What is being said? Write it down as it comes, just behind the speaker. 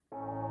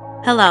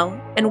Hello,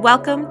 and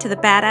welcome to the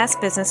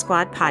Badass Business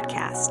Squad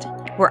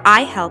podcast, where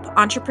I help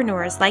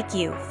entrepreneurs like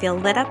you feel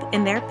lit up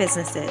in their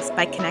businesses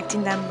by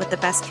connecting them with the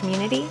best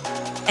community,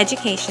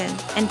 education,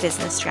 and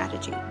business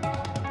strategy.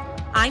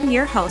 I'm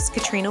your host,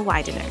 Katrina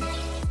Widener.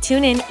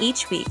 Tune in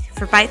each week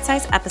for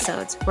bite-sized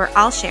episodes where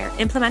I'll share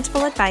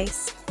implementable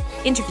advice,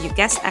 interview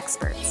guest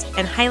experts,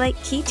 and highlight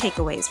key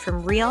takeaways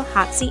from real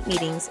hot seat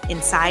meetings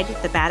inside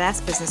the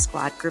Badass Business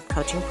Squad group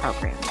coaching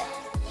program.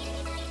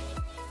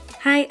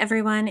 Hi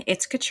everyone,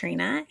 it's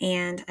Katrina,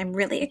 and I'm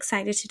really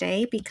excited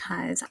today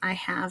because I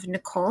have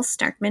Nicole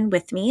Starkman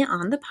with me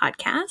on the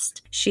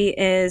podcast. She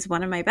is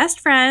one of my best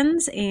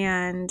friends,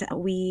 and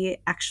we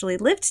actually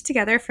lived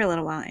together for a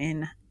little while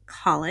in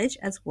college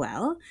as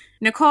well.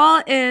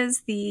 Nicole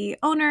is the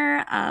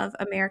owner of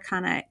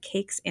Americana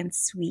Cakes and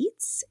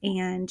Sweets,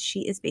 and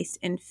she is based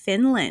in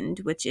Finland,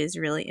 which is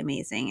really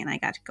amazing, and I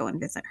got to go and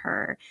visit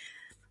her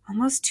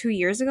almost 2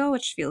 years ago,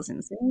 which feels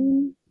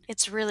insane.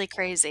 It's really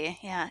crazy.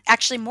 Yeah.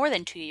 Actually, more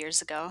than 2 years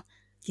ago.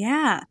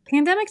 Yeah.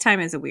 Pandemic time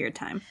is a weird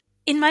time.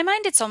 In my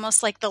mind, it's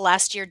almost like the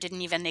last year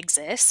didn't even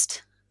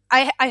exist.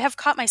 I have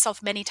caught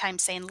myself many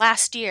times saying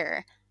last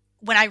year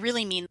when I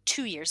really mean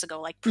 2 years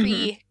ago, like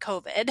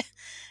pre-COVID.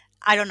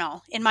 I don't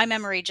know. In my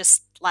memory,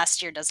 just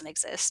last year doesn't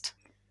exist.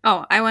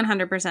 Oh, I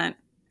 100%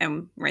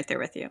 am right there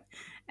with you.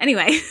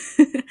 Anyway,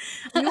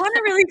 we want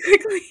to really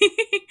quickly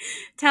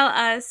tell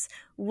us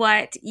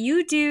what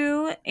you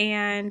do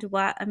and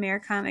what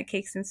Americana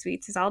Cakes and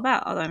Sweets is all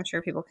about, although I'm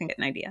sure people can get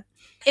an idea.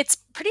 It's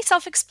pretty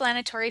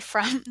self-explanatory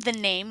from the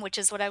name, which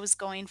is what I was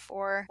going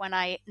for when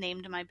I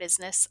named my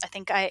business. I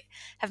think I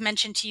have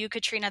mentioned to you,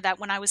 Katrina, that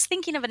when I was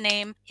thinking of a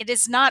name, it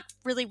is not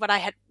really what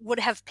I would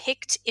have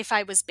picked if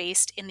I was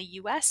based in the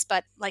US.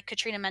 But like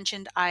Katrina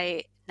mentioned,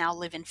 I now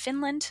live in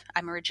Finland.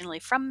 I'm originally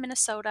from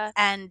Minnesota.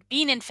 And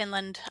being in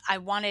Finland, I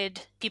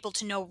wanted people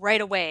to know right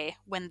away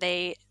when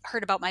they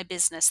heard about my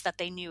business that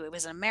they knew it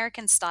was an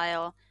American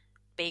style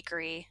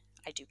bakery.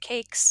 I do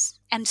cakes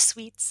and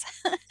sweets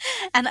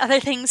and other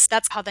things.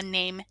 That's how the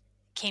name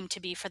came to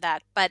be for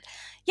that. But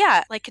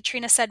yeah, like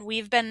Katrina said,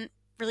 we've been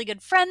really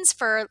good friends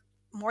for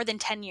more than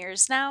 10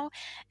 years now.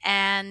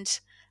 And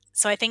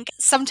so I think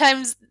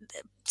sometimes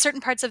certain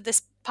parts of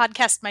this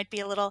podcast might be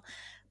a little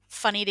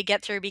funny to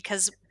get through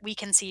because we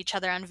can see each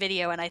other on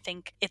video, and I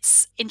think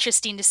it's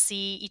interesting to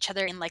see each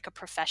other in like a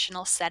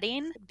professional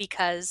setting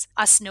because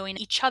us knowing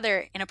each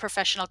other in a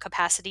professional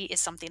capacity is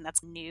something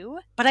that's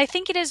new. But I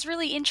think it is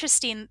really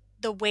interesting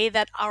the way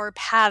that our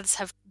paths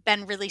have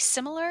been really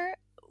similar.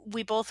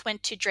 We both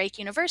went to Drake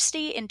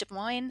University in Des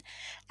Moines,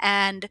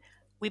 and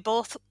we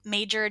both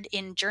majored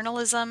in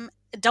journalism,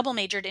 double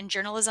majored in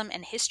journalism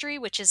and history,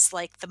 which is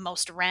like the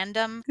most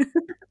random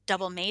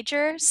double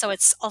major. So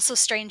it's also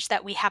strange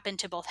that we happen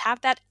to both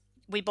have that.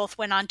 We both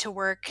went on to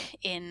work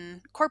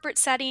in corporate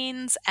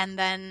settings and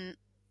then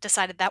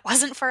decided that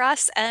wasn't for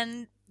us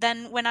and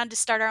then went on to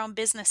start our own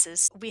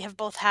businesses. We have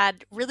both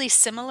had really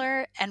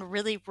similar and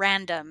really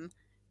random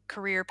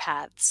career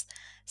paths.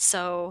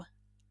 So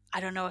I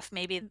don't know if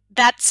maybe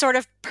that sort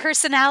of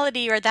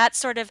personality or that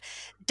sort of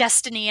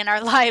destiny in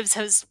our lives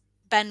has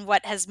been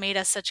what has made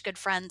us such good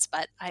friends,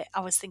 but I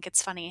always think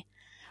it's funny.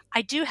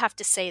 I do have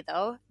to say,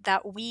 though,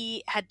 that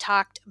we had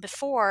talked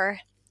before,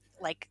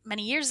 like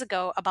many years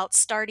ago, about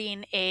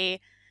starting a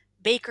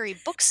bakery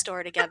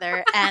bookstore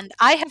together. And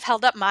I have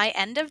held up my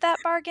end of that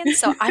bargain.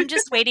 So I'm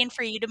just waiting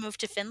for you to move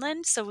to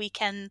Finland so we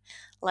can,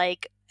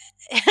 like,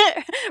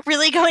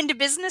 really go into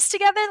business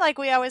together, like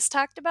we always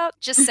talked about.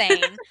 Just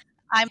saying.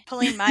 I'm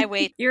pulling my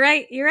weight. You're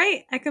right.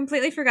 I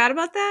completely forgot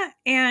about that.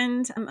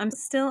 And I'm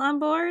still on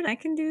board. I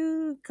can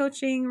do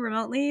coaching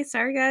remotely.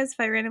 Sorry, guys, if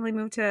I randomly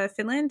move to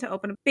Finland to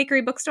open a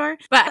bakery bookstore.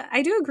 But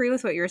I do agree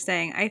with what you're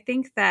saying. I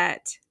think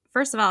that,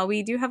 first of all,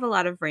 we do have a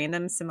lot of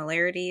random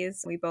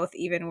similarities. We both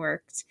even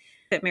worked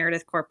at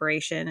Meredith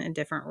Corporation in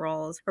different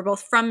roles. We're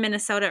both from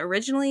Minnesota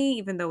originally,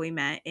 even though we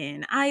met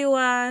in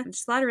Iowa.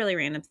 Just a lot of really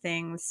random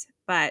things.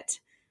 But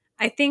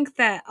I think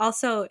that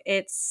also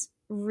it's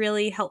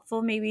really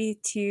helpful maybe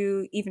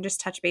to even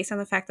just touch base on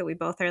the fact that we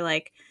both are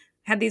like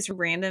had these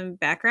random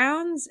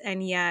backgrounds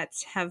and yet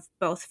have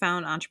both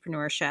found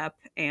entrepreneurship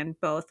and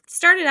both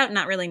started out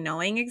not really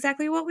knowing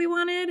exactly what we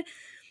wanted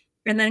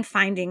and then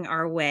finding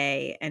our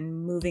way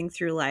and moving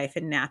through life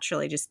and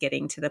naturally just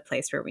getting to the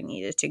place where we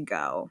needed to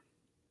go.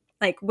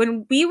 Like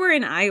when we were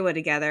in Iowa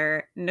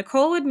together,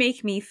 Nicole would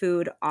make me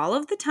food all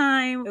of the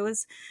time. It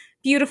was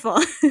beautiful.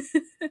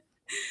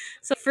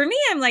 So for me,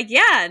 I'm like,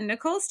 yeah,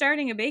 Nicole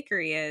starting a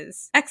bakery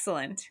is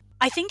excellent.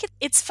 I think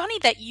it's funny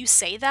that you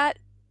say that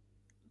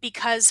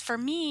because for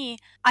me,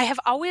 I have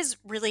always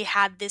really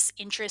had this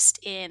interest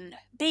in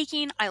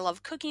baking. I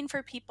love cooking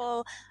for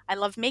people. I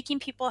love making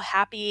people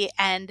happy.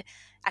 And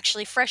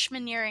actually,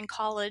 freshman year in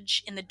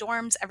college, in the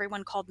dorms,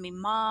 everyone called me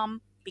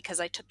mom because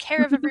I took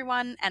care of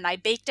everyone and I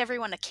baked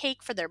everyone a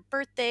cake for their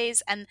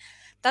birthdays. And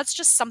that's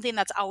just something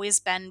that's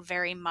always been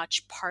very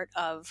much part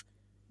of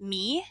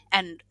me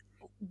and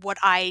what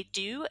I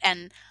do.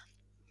 And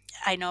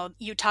I know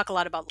you talk a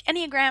lot about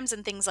Enneagrams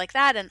and things like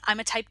that. And I'm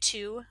a type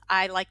 2.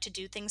 I like to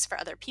do things for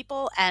other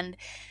people. And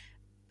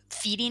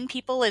feeding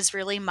people is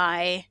really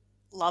my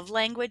love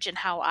language and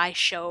how I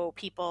show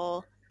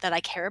people that I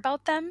care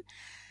about them.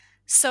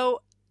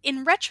 So,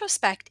 in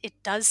retrospect, it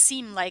does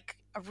seem like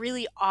a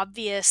really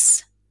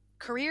obvious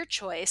career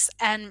choice.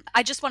 And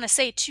I just want to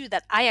say, too,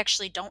 that I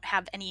actually don't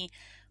have any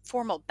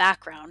formal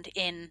background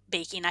in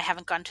baking. I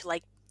haven't gone to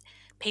like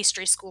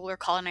pastry school or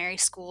culinary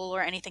school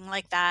or anything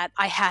like that.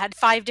 I had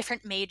 5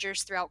 different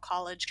majors throughout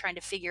college trying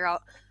to figure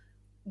out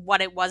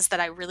what it was that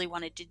I really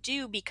wanted to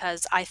do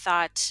because I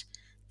thought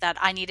that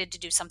I needed to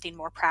do something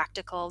more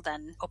practical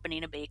than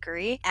opening a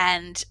bakery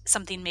and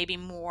something maybe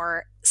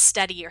more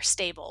steady or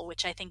stable,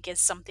 which I think is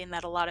something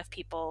that a lot of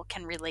people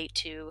can relate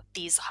to.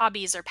 These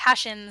hobbies or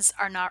passions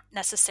are not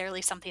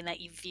necessarily something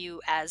that you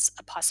view as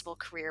a possible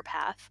career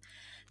path.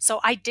 So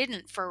I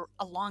didn't for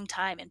a long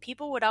time. And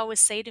people would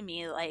always say to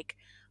me, like,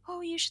 oh,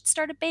 you should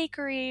start a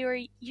bakery or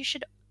you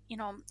should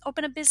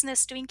open a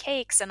business doing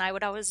cakes. And I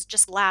would always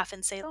just laugh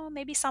and say, oh,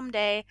 maybe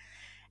someday,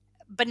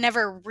 but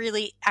never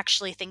really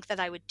actually think that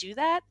I would do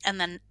that. And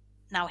then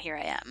now here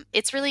I am.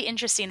 It's really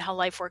interesting how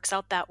life works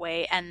out that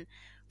way. And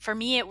for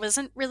me, it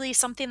wasn't really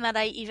something that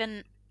I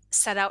even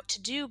set out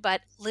to do,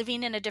 but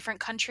living in a different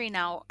country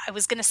now, I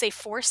was going to say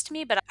forced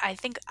me, but I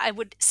think I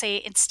would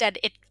say instead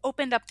it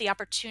opened up the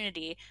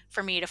opportunity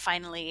for me to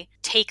finally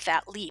take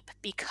that leap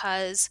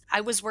because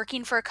I was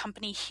working for a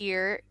company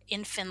here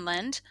in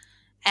Finland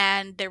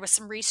and there was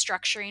some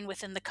restructuring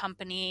within the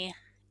company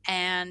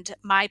and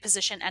my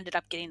position ended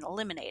up getting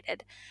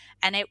eliminated.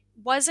 And it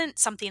wasn't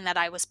something that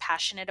I was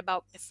passionate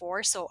about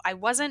before, so I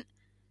wasn't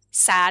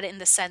sad in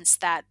the sense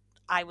that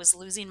I was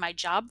losing my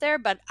job there,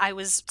 but I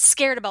was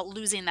scared about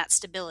losing that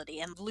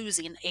stability and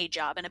losing a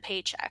job and a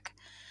paycheck.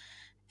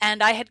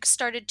 And I had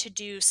started to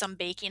do some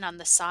baking on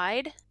the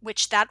side,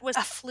 which that was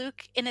a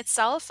fluke in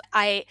itself.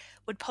 I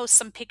would post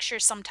some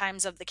pictures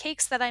sometimes of the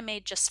cakes that I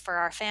made just for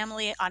our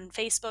family on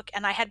Facebook,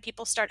 and I had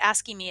people start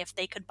asking me if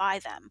they could buy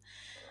them.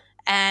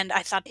 And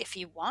I thought, if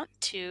you want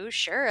to,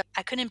 sure.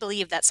 I couldn't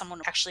believe that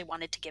someone actually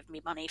wanted to give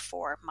me money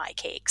for my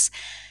cakes.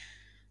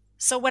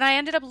 So when I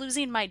ended up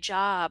losing my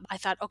job, I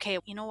thought, okay,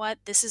 you know what?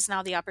 This is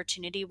now the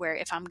opportunity where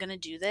if I'm going to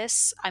do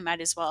this, I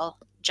might as well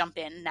jump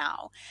in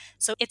now.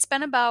 So it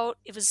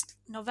was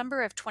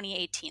November of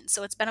 2018.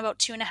 So it's been about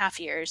 2.5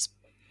 years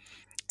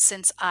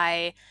since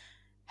I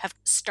have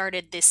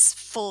started this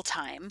full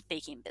time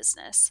baking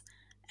business.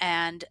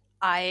 And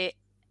I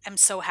am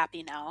so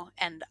happy now.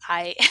 And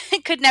I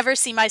could never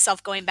see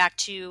myself going back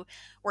to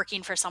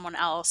working for someone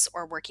else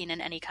or working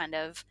in any kind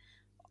of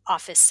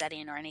office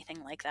setting or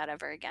anything like that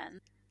ever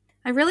again.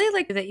 I really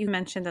like that you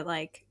mentioned that,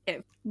 like,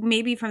 it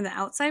maybe from the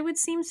outside would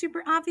seem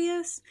super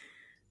obvious,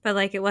 but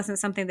like it wasn't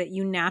something that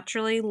you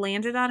naturally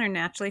landed on or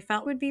naturally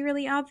felt would be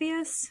really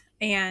obvious.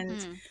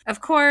 And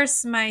of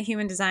course, my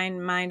human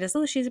design mind is,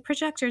 oh, she's a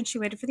projector and she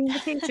waited for the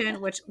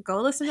invitation, which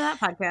go listen to that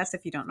podcast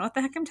if you don't know what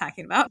the heck I'm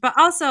talking about. But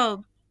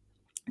also,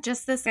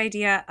 just this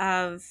idea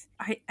of,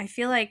 I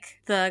feel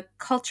like the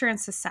culture and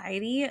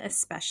society,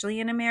 especially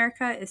in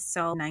America, is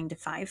so 9 to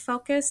 5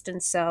 focused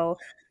and so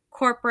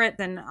corporate.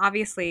 And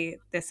obviously,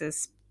 this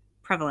is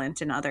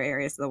prevalent in other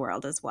areas of the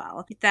world as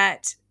well,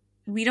 that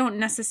we don't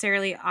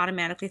necessarily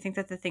automatically think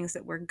that the things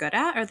that we're good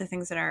at or the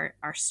things that are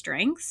our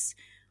strengths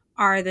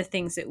are the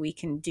things that we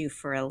can do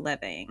for a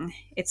living.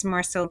 It's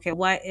more so, okay,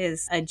 what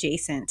is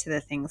adjacent to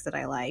the things that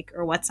I like,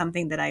 or what's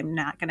something that I'm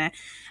not going to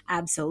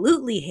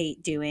absolutely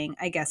hate doing?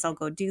 I guess I'll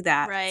go do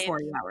that Right.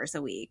 40 hours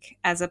a week,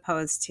 as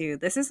opposed to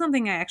this is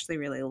something I actually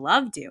really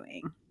love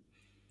doing.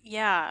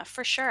 Yeah,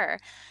 for sure.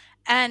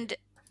 And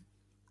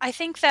I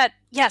think that,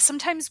 yeah,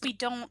 sometimes we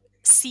don't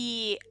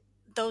see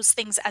those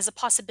things as a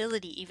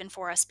possibility even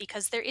for us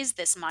because there is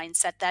this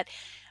mindset that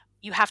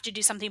you have to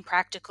do something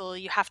practical,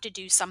 you have to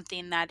do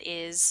something that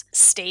is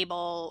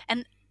stable.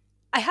 And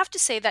I have to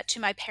say that to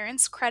my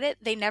parents' credit,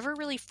 they never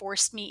really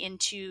forced me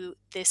into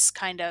this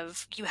kind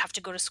of, you have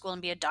to go to school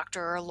and be a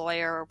doctor or a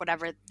lawyer or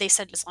whatever. They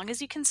said, as long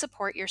as you can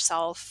support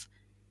yourself,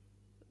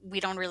 we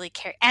don't really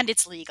care. And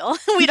it's legal.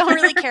 We don't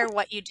really care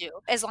what you do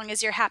as long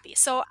as you're happy.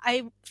 So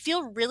I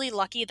feel really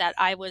lucky that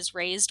I was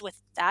raised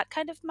with that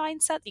kind of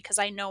mindset because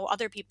I know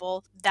other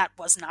people that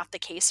was not the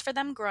case for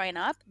them growing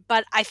up.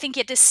 But I think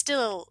it is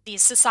still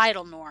these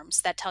societal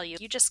norms that tell you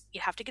you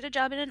have to get a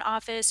job in an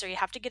office or you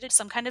have to get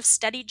some kind of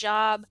steady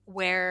job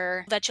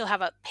where that you'll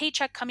have a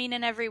paycheck coming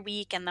in every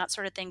week and that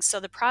sort of thing.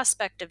 So the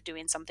prospect of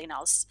doing something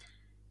else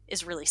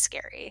is really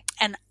scary.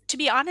 And to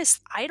be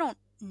honest, I don't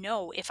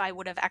know if I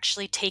would have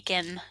actually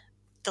taken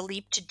the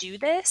leap to do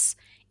this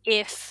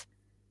if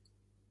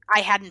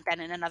I hadn't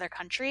been in another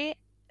country.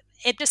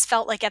 It just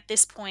felt like at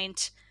this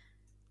point,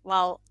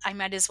 well, I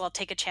might as well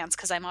take a chance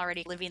because I'm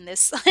already living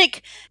this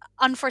like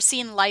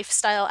unforeseen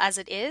lifestyle as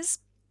it is.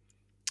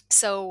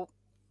 So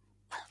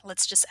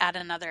let's just add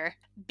another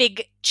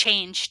big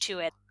change to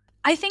it.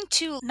 I think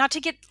too, not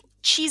to get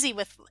cheesy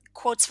with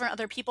quotes from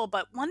other people,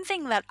 but one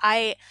thing that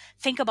I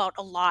think about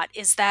a lot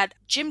is that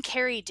Jim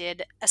Carrey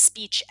did a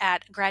speech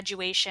at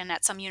graduation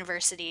at some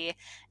university,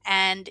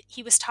 and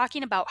he was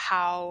talking about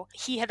how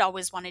he had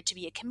always wanted to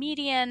be a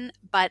comedian,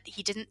 but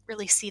he didn't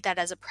really see that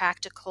as a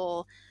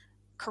practical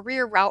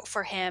career route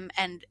for him.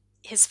 And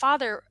his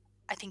father,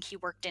 I think he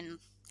worked in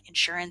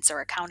insurance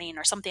or accounting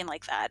or something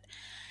like that.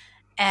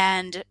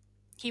 And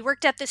he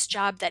worked at this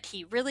job that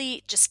he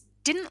really just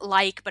didn't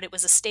like, but it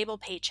was a stable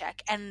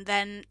paycheck. And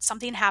then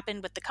something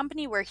happened with the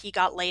company where he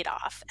got laid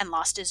off and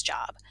lost his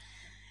job.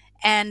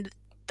 And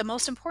the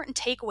most important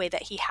takeaway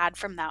that he had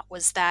from that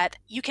was that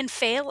you can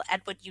fail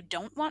at what you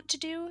don't want to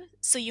do,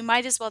 so you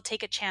might as well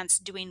take a chance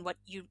doing what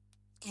you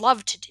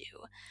love to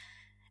do.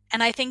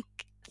 And I think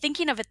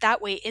thinking of it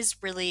that way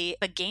is really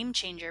a game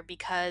changer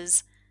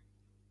because,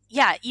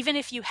 yeah, even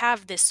if you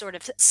have this sort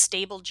of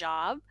stable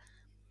job,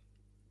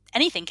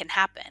 anything can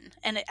happen.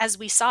 And as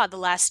we saw the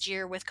last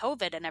year with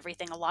COVID and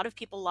everything, a lot of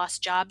people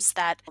lost jobs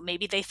that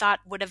maybe they thought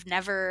would have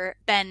never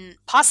been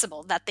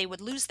possible, that they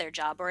would lose their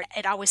job, or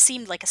it always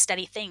seemed like a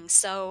steady thing.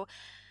 So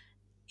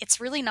it's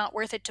really not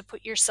worth it to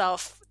put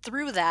yourself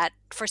through that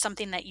for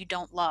something that you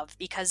don't love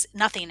because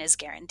nothing is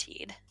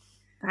guaranteed.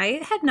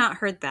 I had not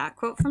heard that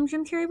quote from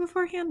Jim Carrey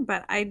beforehand,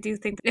 but I do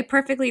think it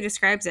perfectly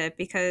describes it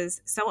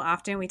because so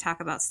often we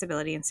talk about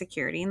stability and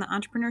security in the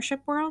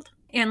entrepreneurship world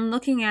and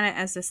looking at it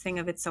as this thing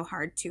of it's so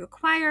hard to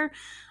acquire.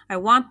 I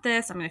want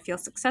this. I'm going to feel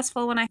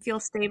successful when I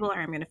feel stable, or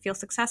I'm going to feel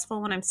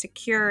successful when I'm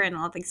secure, and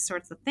all these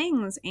sorts of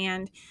things.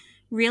 And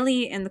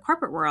really, in the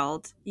corporate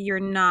world, you're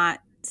not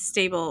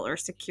stable or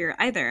secure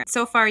either.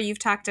 So far, you've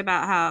talked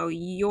about how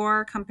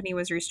your company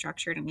was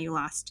restructured and you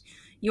lost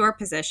your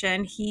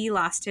position. He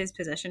lost his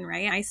position,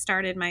 right? I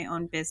started my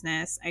own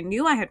business. I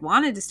knew I had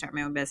wanted to start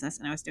my own business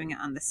and I was doing it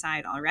on the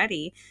side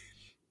already,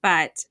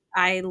 but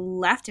I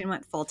left and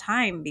went full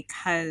time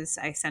because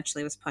I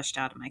essentially was pushed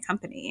out of my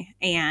company.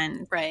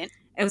 And Right.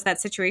 it was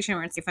that situation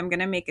where it's if I'm going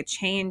to make a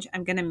change,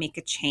 I'm going to make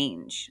a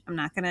change. I'm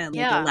not going to make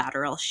Yeah. a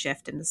lateral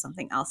shift into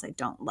something else I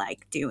don't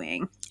like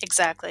doing.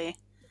 Exactly.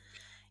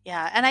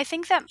 Yeah, and I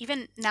think that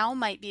even now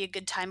might be a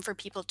good time for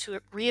people to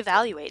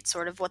reevaluate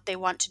sort of what they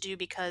want to do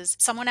because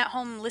someone at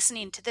home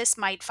listening to this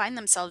might find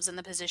themselves in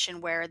the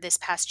position where this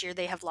past year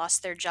they have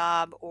lost their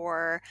job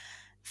or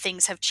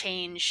things have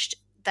changed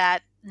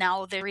that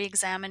now they're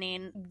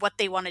re-examining what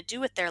they want to do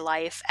with their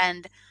life.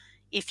 And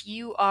if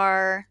you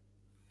are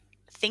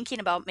thinking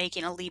about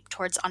making a leap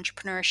towards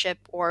entrepreneurship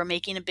or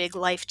making a big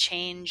life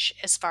change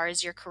as far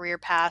as your career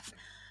path,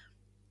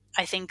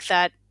 I think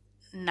that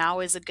now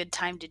is a good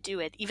time to do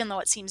it, even though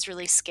it seems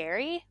really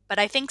scary. But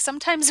I think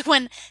sometimes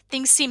when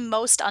things seem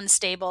most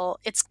unstable,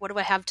 it's what do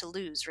I have to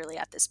lose really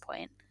at this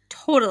point?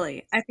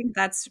 Totally. I think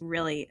that's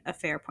really a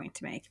fair point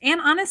to make.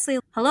 And honestly,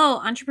 hello,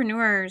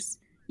 entrepreneurs,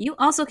 you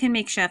also can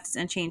make shifts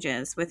and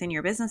changes within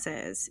your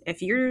businesses.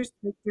 If you're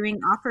doing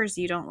offers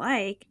you don't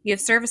like, you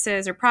have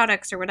services or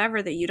products or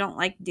whatever that you don't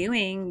like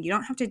doing, you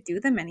don't have to do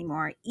them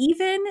anymore,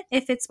 even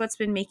if it's what's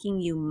been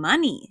making you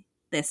money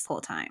this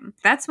whole time.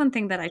 That's one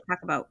thing that I talk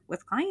about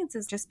with clients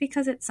is just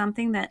because it's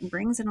something that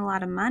brings in a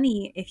lot of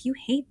money, if you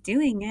hate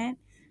doing it,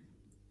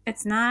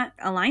 it's not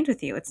aligned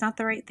with you. It's not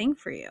the right thing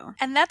for you.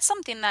 And that's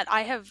something that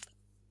I have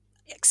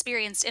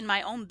experienced in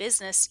my own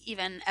business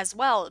even as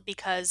well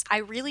because I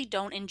really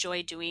don't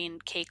enjoy doing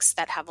cakes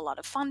that have a lot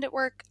of fun at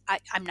work.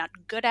 I'm not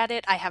good at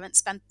it. I haven't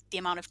spent the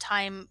amount of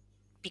time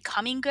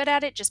becoming good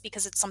at it just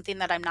because it's something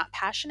that I'm not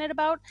passionate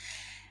about.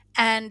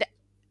 And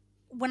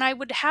when I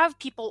would have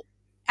people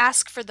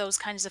ask for those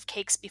kinds of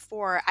cakes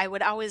before, I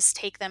would always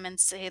take them and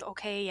say,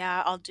 okay,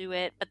 yeah, I'll do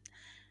it. But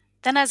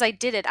then as I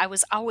did it, I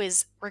was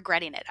always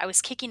regretting it. I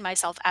was kicking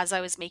myself as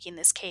I was making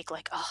this cake,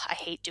 like, oh, I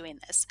hate doing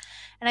this.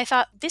 And I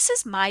thought, this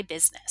is my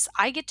business.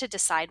 I get to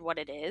decide what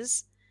it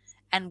is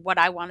and what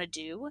I want to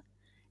do.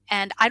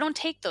 And I don't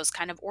take those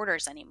kind of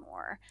orders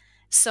anymore.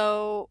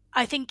 So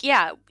I think,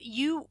 yeah,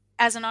 you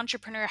as an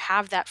entrepreneur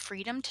have that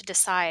freedom to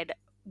decide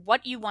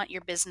what you want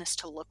your business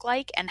to look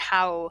like and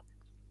how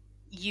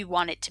you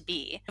want it to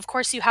be. Of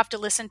course, you have to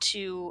listen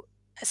to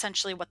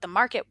essentially what the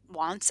market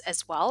wants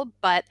as well.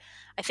 But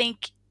I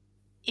think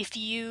if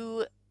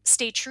you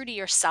stay true to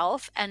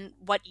yourself and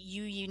what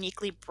you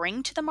uniquely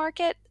bring to the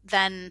market,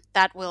 then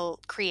that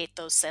will create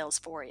those sales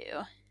for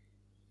you.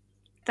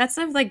 That's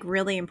a like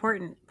really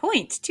important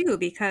point too,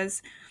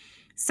 because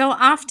so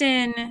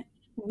often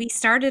we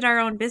started our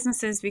own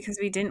businesses because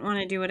we didn't want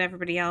to do what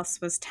everybody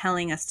else was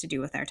telling us to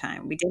do with our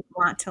time. We didn't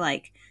want to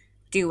like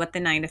do what the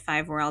 9 to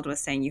 5 world was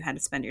saying you had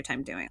to spend your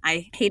time doing.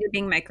 I hated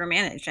being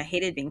micromanaged. I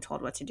hated being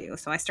told what to do.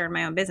 So I started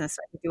my own business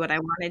so I could do what I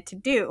wanted to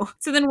do.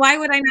 So then why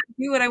would I not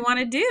do what I want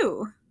to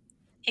do?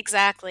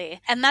 Exactly.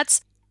 And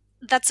that's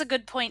a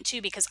good point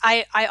too because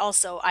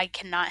I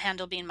cannot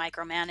handle being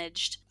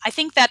micromanaged. I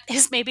think that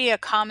is maybe a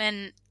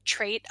common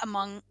trait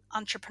among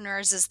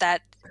entrepreneurs is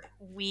that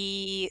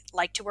we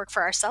like to work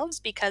for ourselves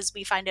because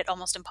we find it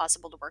almost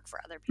impossible to work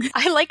for other people.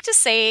 I like to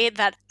say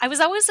that I was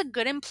always a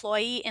good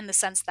employee in the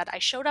sense that I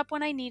showed up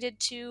when I needed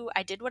to,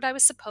 I did what I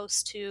was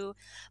supposed to,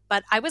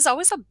 but I was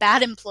always a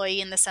bad employee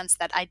in the sense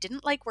that I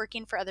didn't like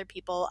working for other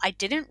people. I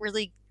didn't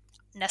really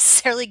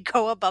necessarily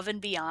go above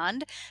and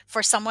beyond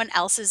for someone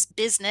else's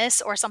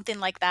business or something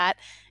like that,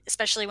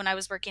 especially when I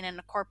was working in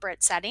a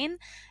corporate setting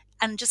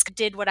and just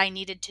did what I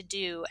needed to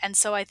do. And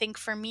so I think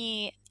for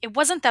me, it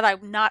wasn't that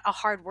I'm not a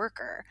hard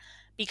worker,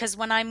 because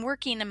when I'm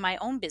working in my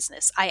own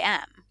business, I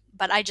am,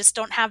 but I just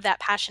don't have that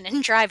passion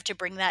and drive to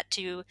bring that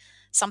to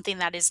something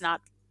that is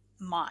not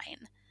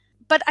mine.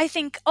 But I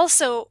think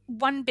also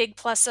one big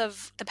plus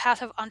of the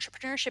path of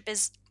entrepreneurship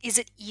is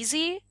it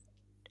easy?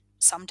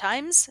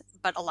 Sometimes,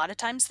 but a lot of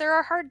times there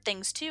are hard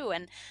things too,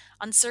 and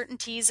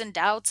uncertainties and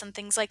doubts and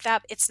things like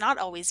that. It's not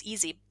always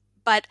easy.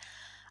 But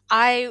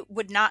I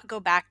would not go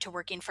back to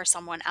working for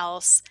someone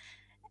else,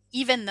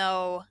 even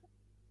though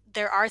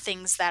there are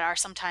things that are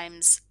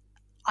sometimes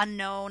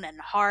unknown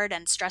and hard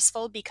and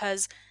stressful,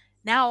 because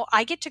now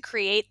I get to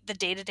create the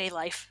day to day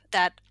life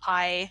that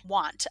I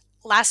want.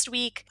 Last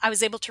week, I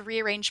was able to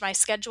rearrange my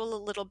schedule a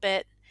little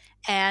bit,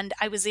 and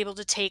I was able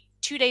to take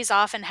 2 days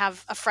off and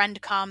have a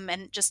friend come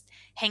and just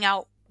hang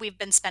out. We've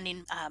been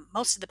spending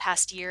most of the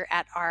past year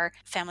at our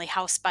family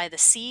house by the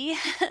sea,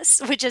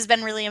 which has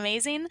been really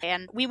amazing.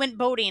 And we went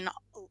boating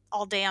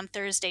all day on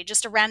Thursday,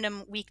 just a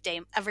random weekday.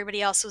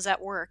 Everybody else was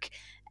at work.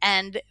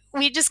 And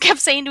we just kept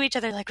saying to each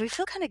other, like, we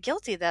feel kind of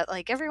guilty that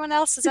like everyone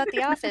else is at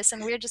the office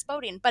and we're just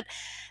boating. But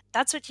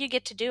that's what you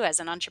get to do as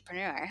an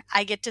entrepreneur.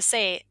 I get to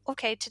say,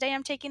 okay, today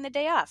I'm taking the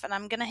day off and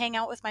I'm going to hang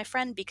out with my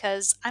friend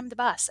because I'm the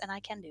boss and I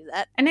can do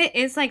that. And it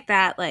is like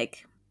that,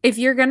 like, if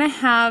you're going to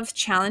have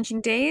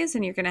challenging days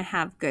and you're going to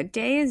have good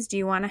days, do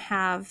you want to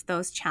have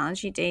those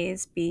challenging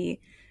days be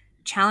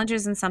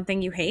challenges in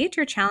something you hate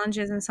or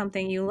challenges in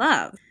something you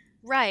love?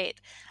 Right.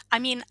 I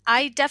mean,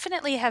 I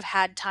definitely have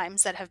had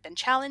times that have been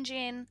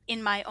challenging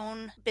in my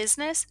own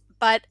business,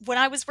 but when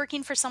I was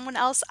working for someone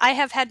else, I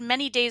have had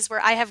many days where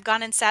I have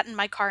gone and sat in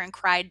my car and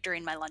cried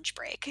during my lunch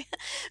break.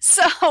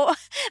 So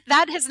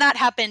that has not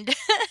happened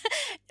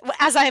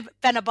as I've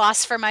been a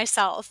boss for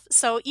myself.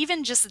 So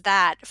even just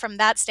that, from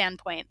that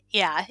standpoint,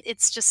 yeah,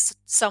 it's just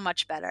so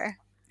much better.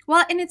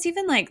 Well, and it's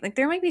even like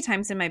there might be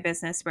times in my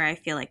business where I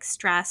feel like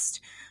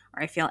stressed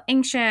or I feel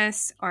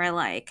anxious or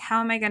like how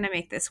am I going to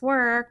make this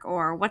work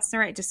or what's the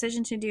right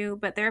decision to do,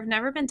 but there have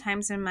never been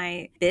times in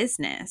my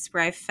business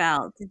where I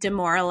felt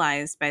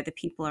demoralized by the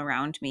people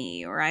around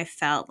me or I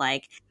felt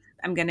like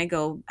I'm going to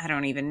go, I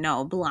don't even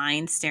know,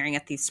 blind staring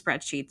at these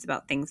spreadsheets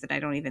about things that I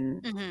don't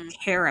even Hmm.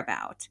 care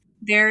about.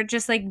 They're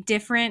just like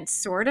different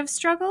sort of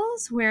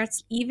struggles where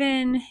it's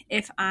even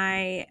if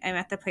I am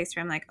at the place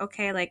where I'm like,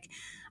 okay, like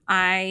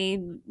I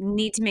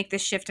need to make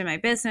this shift in my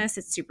business.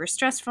 It's super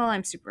stressful.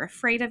 I'm super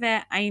afraid of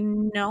it. I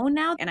know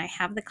now and I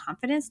have the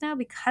confidence now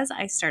because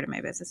I started my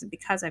business and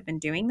because I've been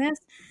doing this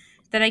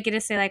that I get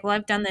to say, like, well,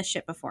 I've done this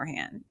shit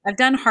beforehand. I've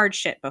done hard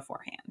shit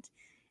beforehand.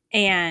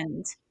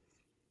 And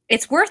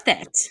it's worth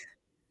it.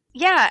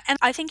 Yeah, and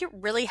I think it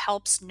really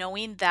helps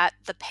knowing that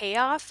the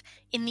payoff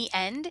in the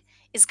end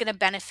is going to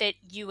benefit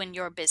you and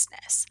your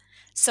business.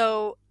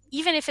 So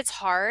even if it's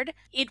hard,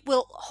 it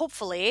will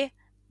hopefully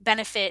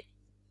benefit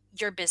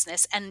your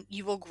business and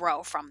you will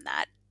grow from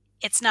that.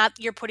 It's not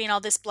you're putting all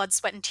this blood,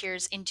 sweat, and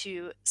tears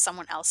into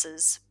someone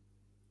else's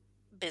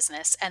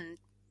business and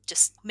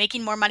just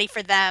making more money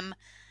for them,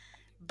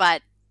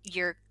 but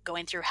you're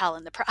going through hell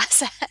in the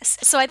process.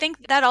 So I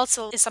think that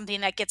also is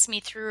something that gets me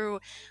through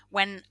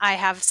when I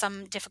have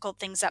some difficult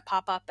things that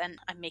pop up and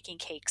I'm making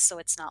cakes. So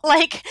it's not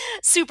like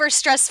super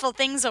stressful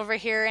things over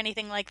here or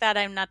anything like that.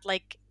 I'm not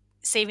like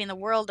saving the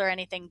world or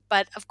anything.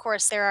 But of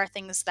course, there are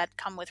things that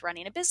come with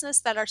running a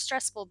business that are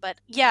stressful. But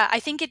yeah,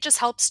 I think it just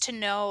helps to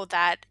know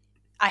that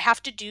I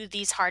have to do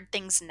these hard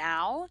things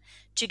now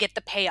to get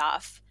the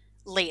payoff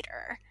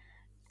later.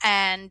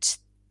 And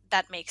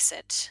that makes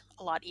it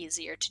a lot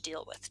easier to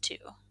deal with too.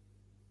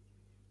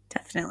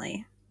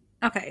 Definitely.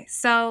 Okay.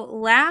 So,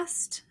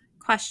 last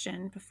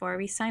question before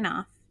we sign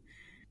off.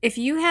 If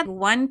you had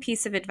one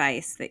piece of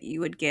advice that you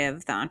would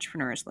give the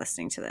entrepreneurs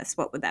listening to this,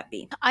 what would that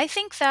be? I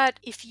think that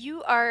if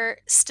you are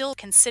still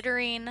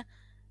considering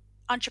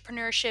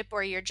entrepreneurship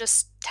or you're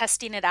just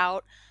testing it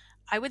out,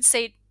 I would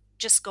say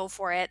just go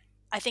for it.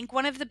 I think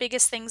one of the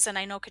biggest things, and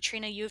I know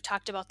Katrina, you've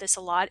talked about this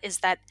a lot, is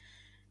that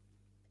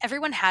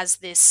everyone has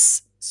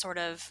this sort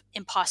of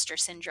imposter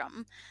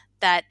syndrome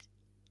that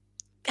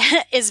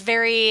is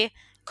very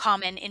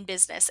common in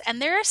business.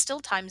 And there are still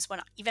times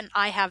when even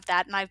I have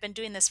that, and I've been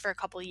doing this for a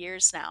couple of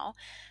years now.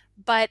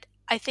 But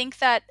I think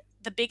that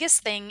the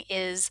biggest thing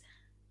is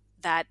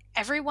that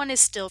everyone is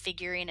still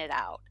figuring it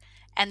out.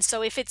 And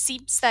so if it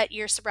seems that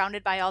you're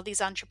surrounded by all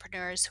these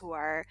entrepreneurs who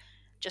are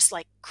just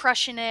like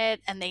crushing it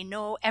and they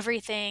know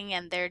everything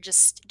and they're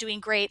just doing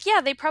great,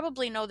 yeah, they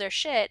probably know their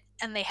shit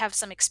and they have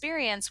some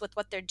experience with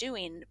what they're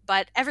doing,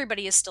 but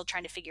everybody is still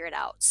trying to figure it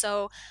out.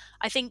 So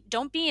I think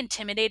don't be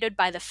intimidated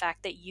by the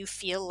fact that you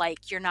feel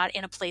like you're not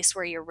in a place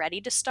where you're ready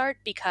to start,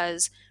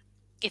 because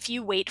if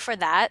you wait for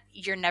that,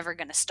 you're never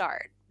going to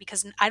start,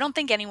 because I don't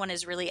think anyone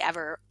is really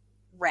ever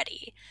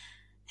ready.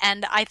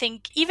 And I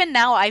think even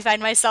now, I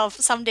find myself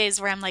some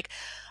days where I'm like,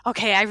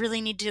 okay, I really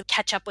need to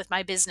catch up with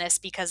my business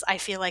because I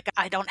feel like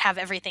I don't have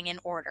everything in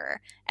order.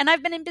 And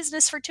I've been in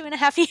business for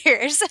 2.5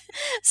 years.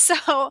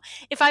 So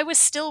if I was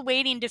still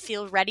waiting to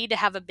feel ready to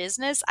have a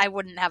business, I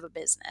wouldn't have a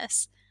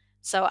business.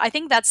 So I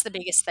think that's the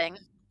biggest thing.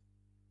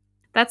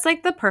 That's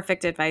like the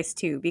perfect advice,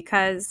 too,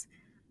 because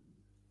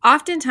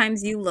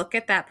oftentimes you look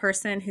at that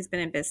person who's been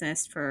in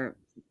business for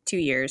 2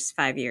 years,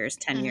 5 years,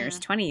 10 years,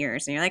 Mhm. 20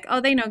 years. And you're like,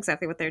 oh, they know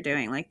exactly what they're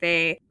doing. Like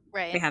they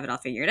Right. have it all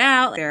figured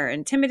out. They're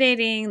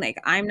intimidating. Like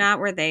I'm not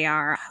where they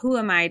are. Who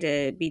am I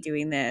to be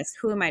doing this?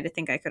 Who am I to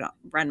think I could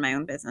run my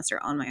own business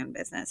or own my own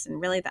business? And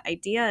really the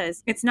idea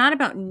is it's not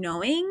about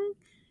knowing.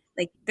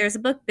 Like there's a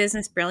book,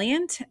 Business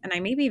Brilliant, and I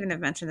maybe even have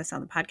mentioned this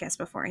on the podcast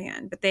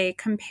beforehand, but they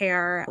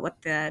compare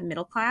what the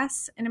middle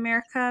class in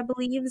America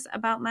believes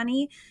about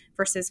money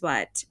versus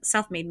what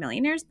self-made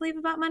millionaires believe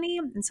about money.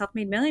 And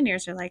self-made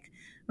millionaires are like,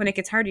 when it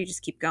gets hard, you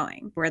just keep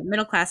going. Where the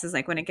middle class is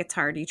like, when it gets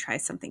hard, you try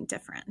something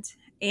different.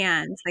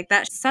 And like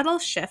that subtle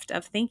shift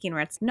of thinking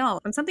where it's no,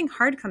 when something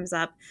hard comes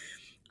up,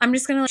 I'm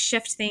just going to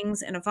shift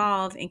things and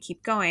evolve and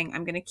keep going.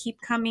 I'm going to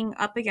keep coming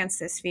up against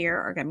this fear,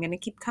 or I'm going to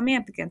keep coming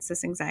up against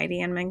this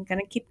anxiety, and I'm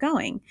going to keep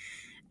going.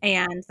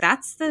 And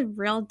that's the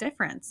real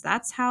difference.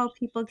 That's how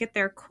people get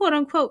their quote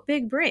unquote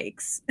big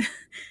breaks.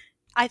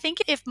 I think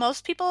if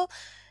most people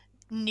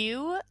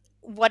knew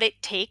what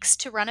it takes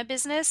to run a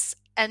business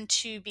and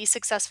to be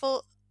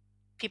successful,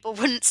 people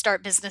wouldn't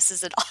start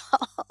businesses at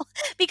all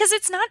because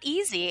it's not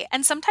easy.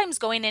 And sometimes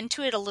going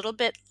into it a little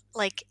bit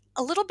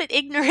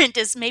ignorant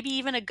is maybe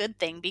even a good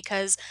thing,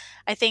 because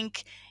I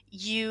think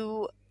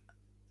you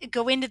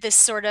go into this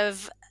sort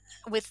of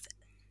with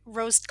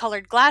rose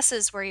colored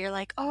glasses where you're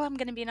like, oh, I'm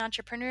going to be an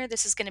entrepreneur.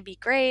 This is going to be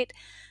great.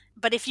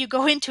 But if you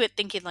go into it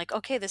thinking like,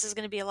 okay, this is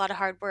going to be a lot of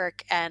hard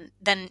work, and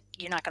then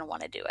you're not going to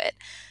want to do it.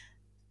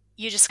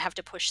 You just have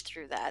to push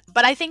through that.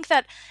 But I think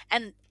that,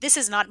 and this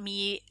is not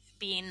me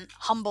being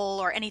humble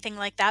or anything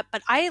like that,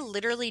 but I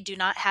literally do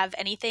not have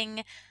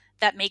anything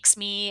that makes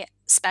me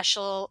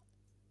special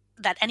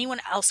that anyone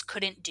else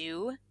couldn't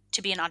do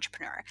to be an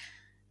entrepreneur.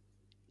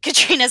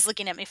 Katrina's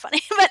looking at me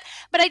funny,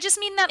 but I just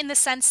mean that in the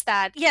sense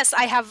that, yes,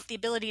 I have the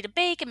ability to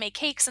bake and make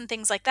cakes and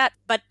things like that,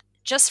 but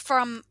just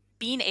from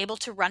being able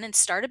to run and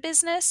start a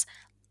business,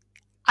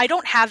 I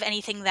don't have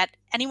anything that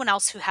anyone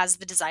else who has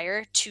the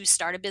desire to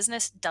start a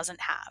business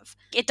doesn't have.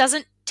 It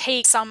doesn't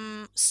take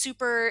some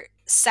super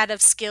set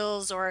of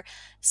skills or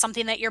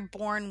something that you're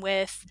born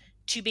with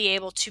to be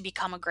able to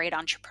become a great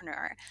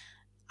entrepreneur.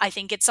 I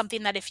think it's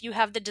something that if you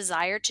have the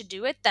desire to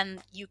do it,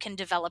 then you can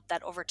develop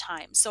that over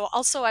time. So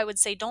also I would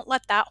say don't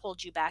let that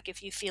hold you back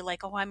if you feel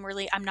like, oh,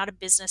 I'm not a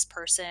business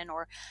person,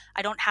 or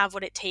I don't have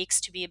what it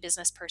takes to be a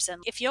business person.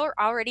 If you're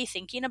already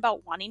thinking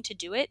about wanting to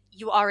do it,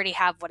 you already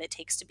have what it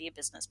takes to be a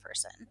business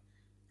person.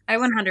 I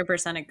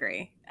 100%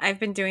 agree.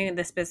 I've been doing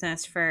this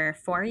business for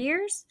 4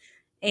 years.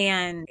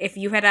 And if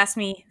you had asked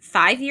me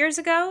 5 years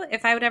ago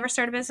if I would ever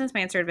start a business, my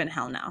answer would have been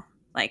hell no.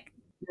 Like,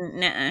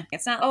 nuh-uh.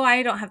 It's not, oh,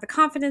 I don't have the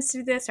confidence to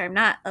do this, or I'm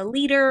not a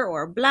leader,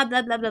 or blah,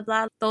 blah, blah, blah,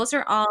 blah. Those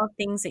are all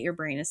things that your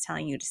brain is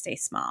telling you to stay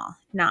small,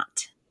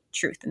 not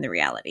truth in the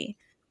reality.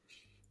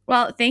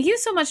 Well, thank you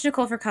so much,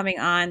 Nicole, for coming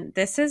on.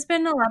 This has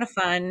been a lot of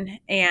fun,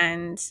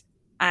 and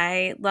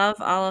I love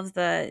all of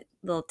the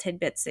little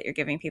tidbits that you're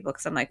giving people,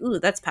 because I'm like, ooh,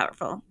 that's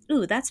powerful.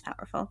 Ooh, that's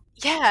powerful.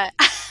 Yeah.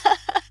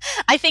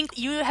 I think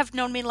you have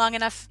known me long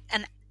enough,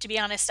 and to be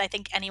honest, I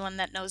think anyone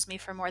that knows me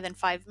for more than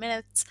 5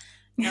 minutes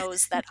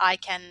knows that I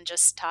can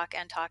just talk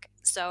and talk.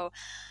 So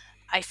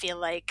I feel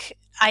like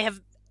I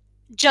have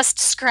just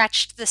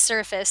scratched the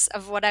surface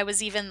of what I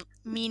was even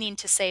meaning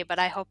to say, but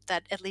I hope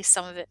that at least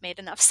some of it made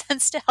enough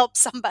sense to help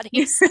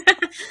somebody.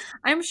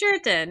 I'm sure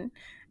it did.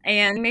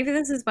 And maybe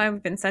this is why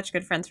we've been such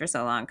good friends for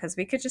so long, because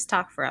we could just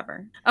talk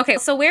forever. Okay,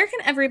 so where can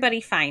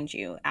everybody find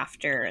you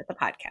after the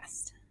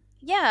podcast?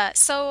 Yeah,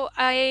 so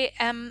I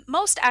am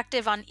most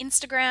active on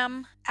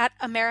Instagram at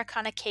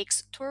Americana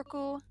Cakes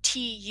Turku,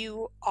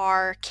 Turku.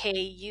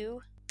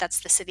 That's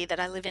the city that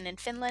I live in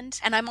Finland.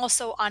 And I'm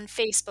also on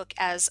Facebook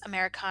as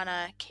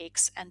Americana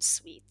Cakes and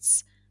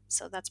Sweets.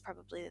 So that's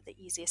probably the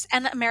easiest.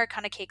 And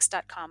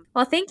americanacakes.com.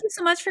 Well, thank you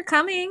so much for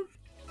coming.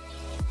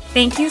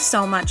 Thank you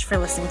so much for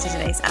listening to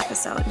today's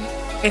episode.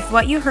 If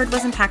what you heard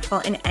was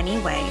impactful in any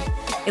way,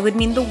 it would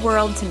mean the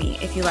world to me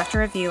if you left a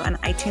review on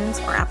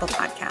iTunes or Apple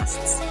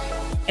Podcasts.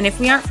 And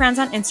if we aren't friends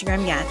on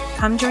Instagram yet,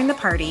 come join the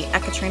party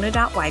at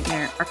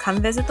katrina.widener, or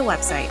come visit the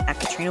website at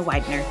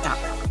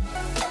katrinawidener.com.